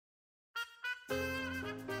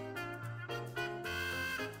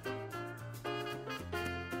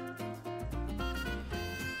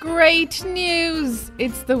Great news!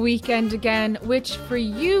 It's the weekend again, which for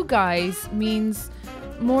you guys means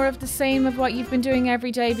more of the same of what you've been doing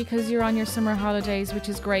every day because you're on your summer holidays, which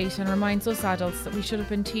is great and reminds us adults that we should have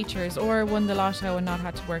been teachers or won the lotto and not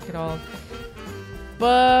had to work at all.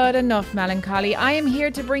 But enough melancholy. I am here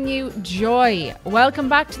to bring you joy. Welcome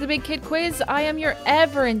back to the Big Kid Quiz. I am your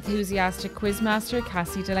ever enthusiastic quizmaster,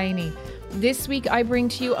 Cassie Delaney. This week I bring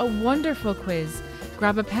to you a wonderful quiz.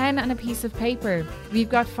 Grab a pen and a piece of paper. We've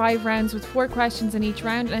got 5 rounds with 4 questions in each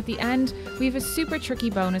round, and at the end we have a super tricky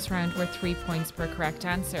bonus round worth 3 points per correct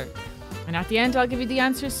answer. And at the end I'll give you the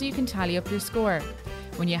answers so you can tally up your score.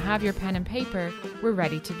 When you have your pen and paper, we're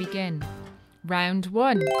ready to begin. Round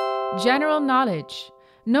 1. General knowledge.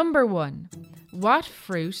 Number 1. What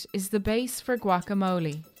fruit is the base for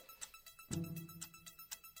guacamole?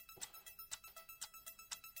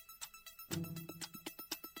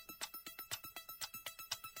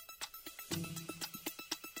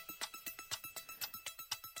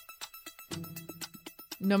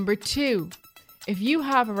 Number 2. If you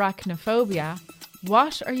have arachnophobia,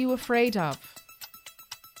 what are you afraid of?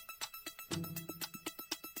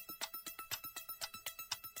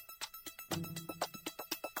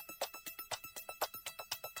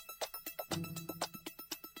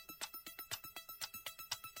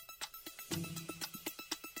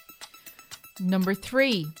 Number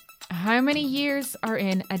 3. How many years are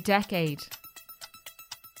in a decade?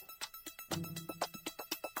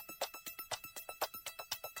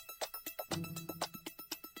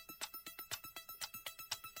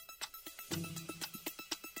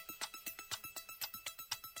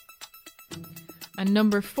 And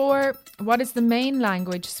number 4, what is the main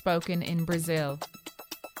language spoken in Brazil?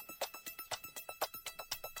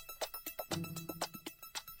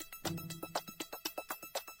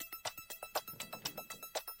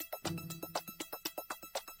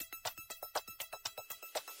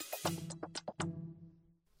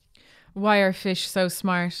 Why are fish so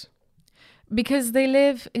smart? Because they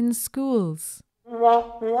live in schools.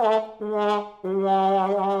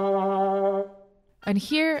 And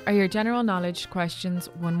here are your general knowledge questions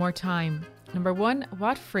one more time. Number 1,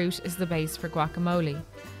 what fruit is the base for guacamole?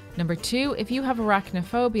 Number 2, if you have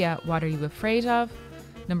arachnophobia, what are you afraid of?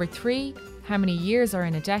 Number 3, how many years are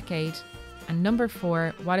in a decade? And number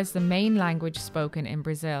 4, what is the main language spoken in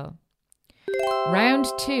Brazil? Round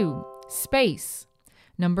 2, space.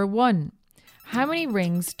 Number 1, how many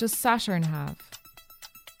rings does Saturn have?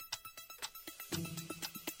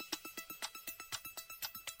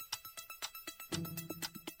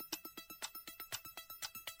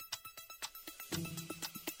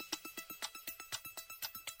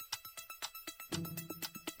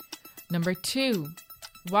 Number 2,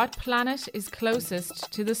 what planet is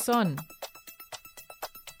closest to the Sun?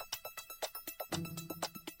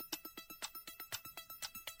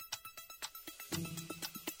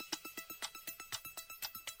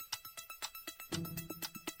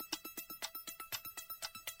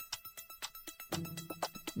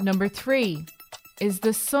 Number 3, is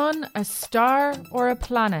the Sun a star or a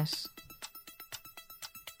planet?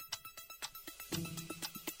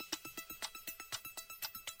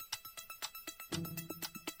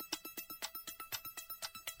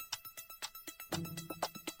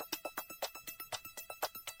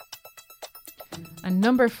 And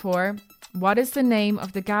number 4, what is the name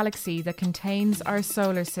of the galaxy that contains our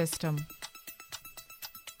solar system?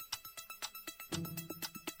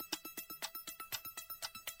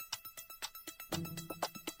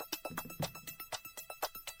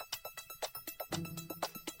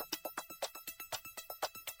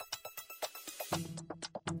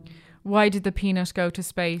 Why did the peanut go to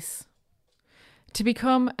space? To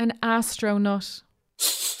become an astronaut.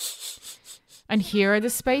 And here are the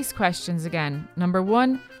space questions again. Number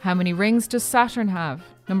 1, how many rings does Saturn have?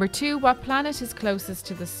 Number 2, what planet is closest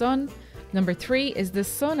to the Sun? Number 3, is the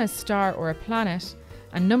Sun a star or a planet?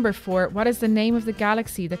 And number 4, what is the name of the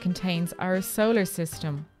galaxy that contains our solar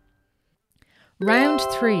system? Round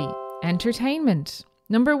 3, entertainment.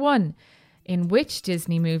 Number 1, in which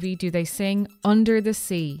Disney movie do they sing Under the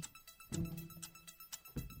Sea?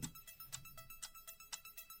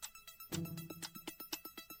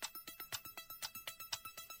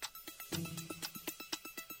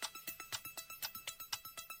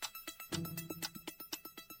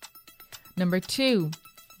 Number 2,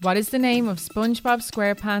 what is the name of SpongeBob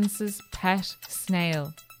SquarePants' pet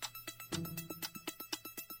snail?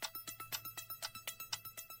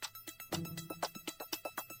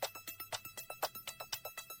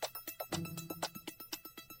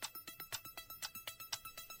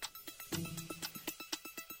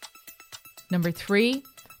 Number 3,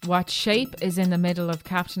 what shape is in the middle of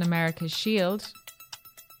Captain America's shield?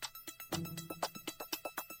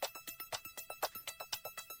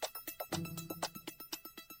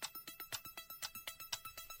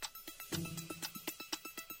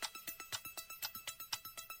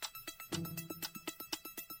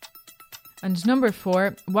 And number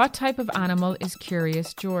 4, what type of animal is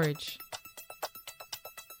Curious George?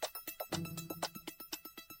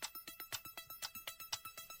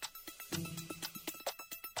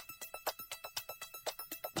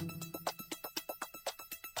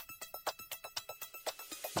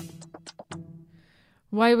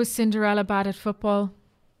 Why was Cinderella bad at football?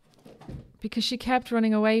 Because she kept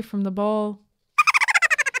running away from the ball.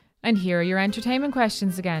 And here are your entertainment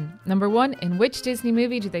questions again. Number 1, in which Disney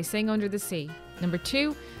movie do they sing Under the Sea? Number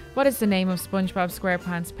 2, what is the name of SpongeBob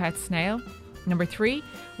SquarePants' pet snail? Number 3,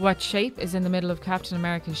 what shape is in the middle of Captain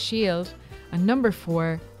America's shield? And number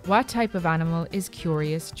 4, what type of animal is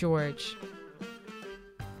Curious George?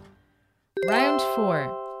 Round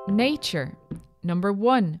 4, nature. Number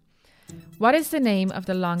 1, what is the name of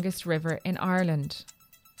the longest river in Ireland?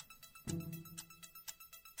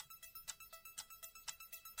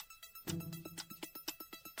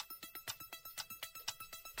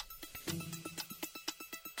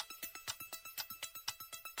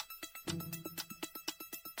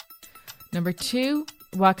 Number 2,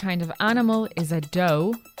 what kind of animal is a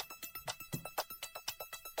doe?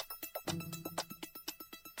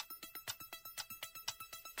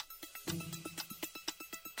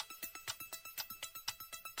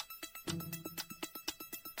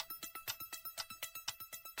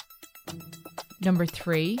 Number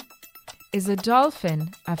 3, is a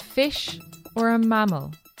dolphin a fish or a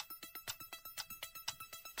mammal?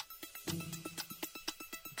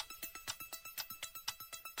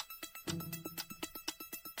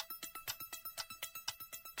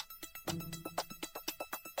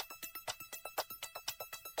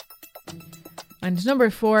 And number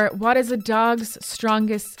 4, what is a dog's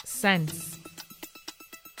strongest sense?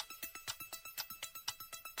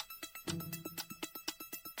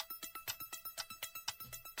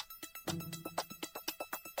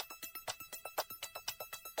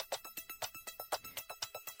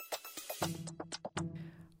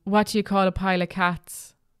 What do you call a pile of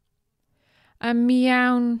cats? A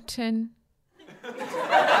meowton.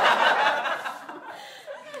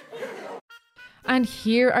 And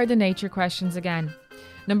here are the nature questions again.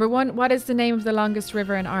 Number 1, what is the name of the longest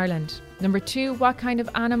river in Ireland? Number 2, what kind of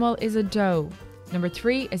animal is a doe? Number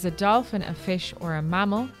 3, is a dolphin a fish or a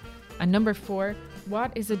mammal? And number 4,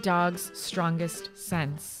 what is a dog's strongest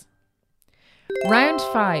sense? Round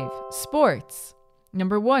 5, sports.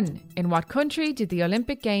 Number 1, in what country did the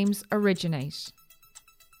Olympic Games originate?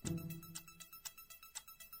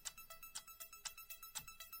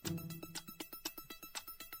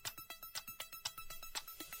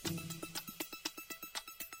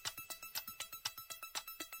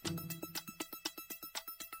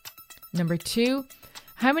 Number 2,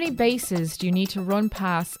 how many bases do you need to run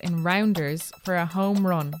past in rounders for a home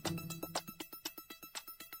run?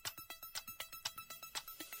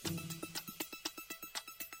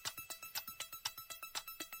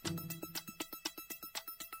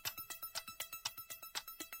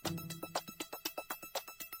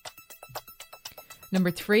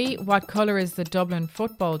 Number 3, what colour is the Dublin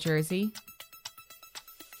football jersey?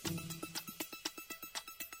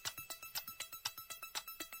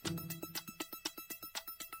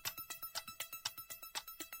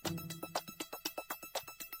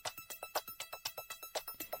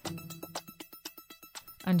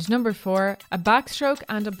 And number 4, a backstroke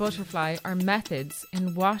and a butterfly are methods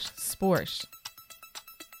in what sport?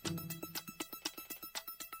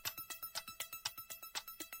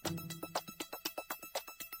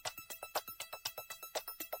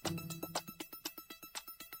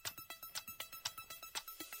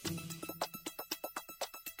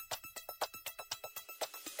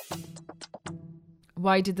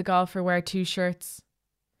 Why did the golfer wear 2 shirts?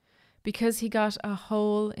 Because he got a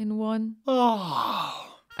hole in one. Oh.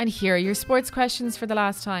 And here are your sports questions for the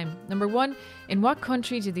last time. Number 1, in what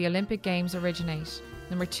country did the Olympic Games originate?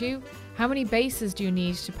 Number 2, how many bases do you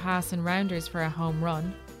need to pass in rounders for a home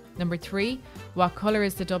run? Number 3, what colour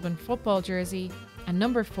is the Dublin football jersey? And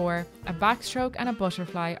number 4, a backstroke and a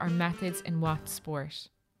butterfly are methods in what sport?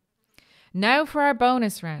 Now for our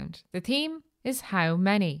bonus round. The theme is how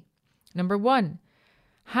many. Number 1,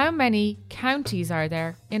 how many counties are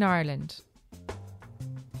there in Ireland?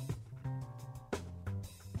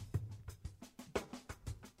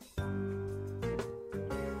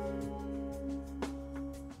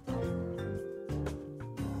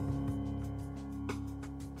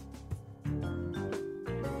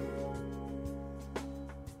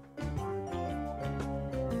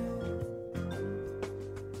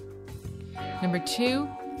 Number 2,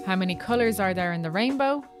 how many colours are there in the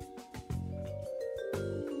rainbow?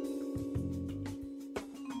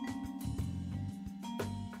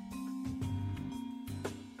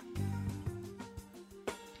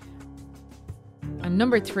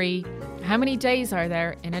 number 3, how many days are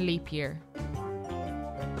there in a leap year?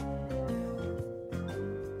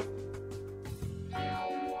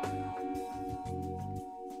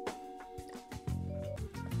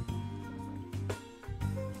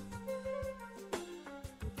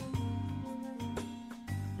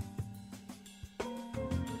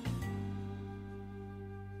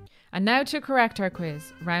 And now to correct our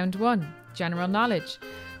quiz. Round 1, general knowledge.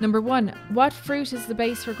 Number 1, what fruit is the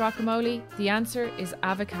base for guacamole? The answer is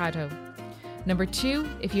avocado. Number 2,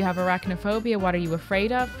 if you have arachnophobia, what are you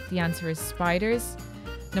afraid of? The answer is spiders.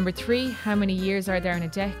 Number 3, how many years are there in a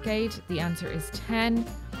decade? The answer is 10.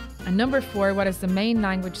 And number 4, what is the main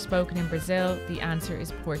language spoken in Brazil? The answer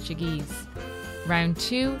is Portuguese. Round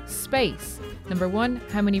 2, space. Number 1,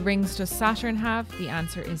 how many rings does Saturn have? The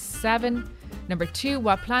answer is 7. Number 2,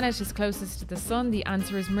 what planet is closest to the Sun? The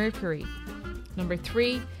answer is Mercury. Number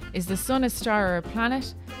 3, is the Sun a star or a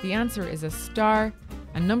planet? The answer is a star.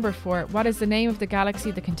 And number 4, what is the name of the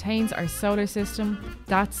galaxy that contains our solar system?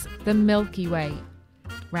 That's the Milky Way.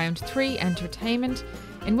 Round 3, entertainment.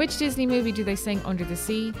 In which Disney movie do they sing Under the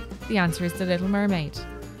Sea? The answer is The Little Mermaid.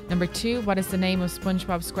 Number 2, what is the name of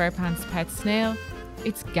SpongeBob SquarePants' pet snail?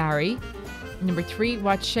 It's Gary. Number 3,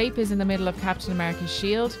 what shape is in the middle of Captain America's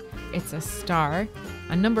shield? It's a star.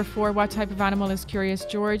 And number 4, what type of animal is Curious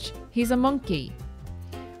George? He's a monkey.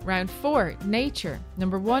 Round 4, nature.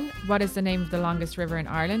 Number 1, what is the name of the longest river in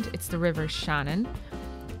Ireland? It's the River Shannon.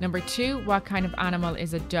 Number 2, what kind of animal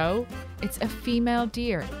is a doe? It's a female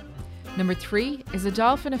deer. Number 3, is a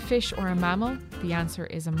dolphin a fish or a mammal? The answer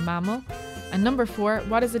is a mammal. And number 4,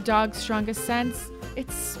 what is a dog's strongest sense?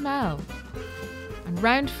 It's smell. And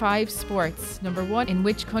round 5, sports. Number 1, in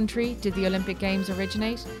which country did the Olympic Games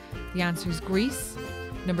originate? The answer is Greece.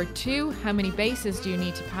 Number 2, how many bases do you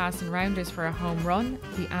need to pass in rounders for a home run?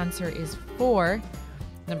 The answer is 4.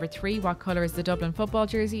 Number 3, what colour is the Dublin football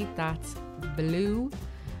jersey? That's blue.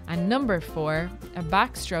 And number 4, a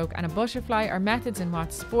backstroke and a butterfly are methods in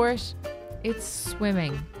what sport? It's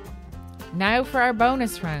swimming. Now for our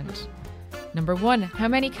bonus round. Number 1, how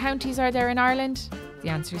many counties are there in Ireland? The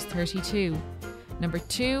answer is 32. Number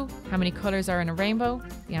 2, how many colours are in a rainbow?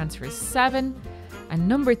 The answer is 7. And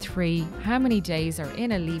number 3, how many days are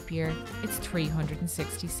in a leap year? It's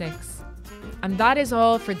 366. And that is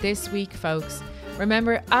all for this week, folks.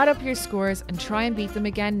 Remember, add up your scores and try and beat them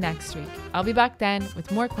again next week. I'll be back then with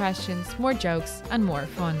more questions, more jokes, and more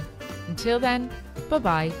fun. Until then,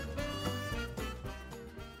 bye-bye.